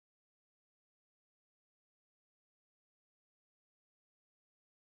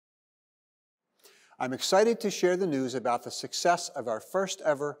I'm excited to share the news about the success of our first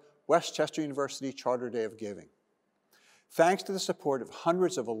ever Westchester University Charter Day of Giving. Thanks to the support of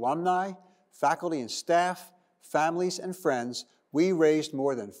hundreds of alumni, faculty and staff, families and friends, we raised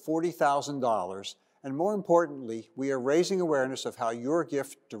more than $40,000, and more importantly, we are raising awareness of how your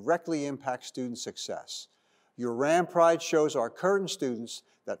gift directly impacts student success. Your RAM Pride shows our current students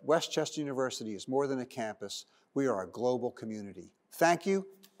that Westchester University is more than a campus. We are a global community. Thank you,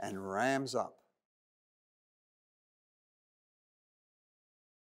 and Rams up.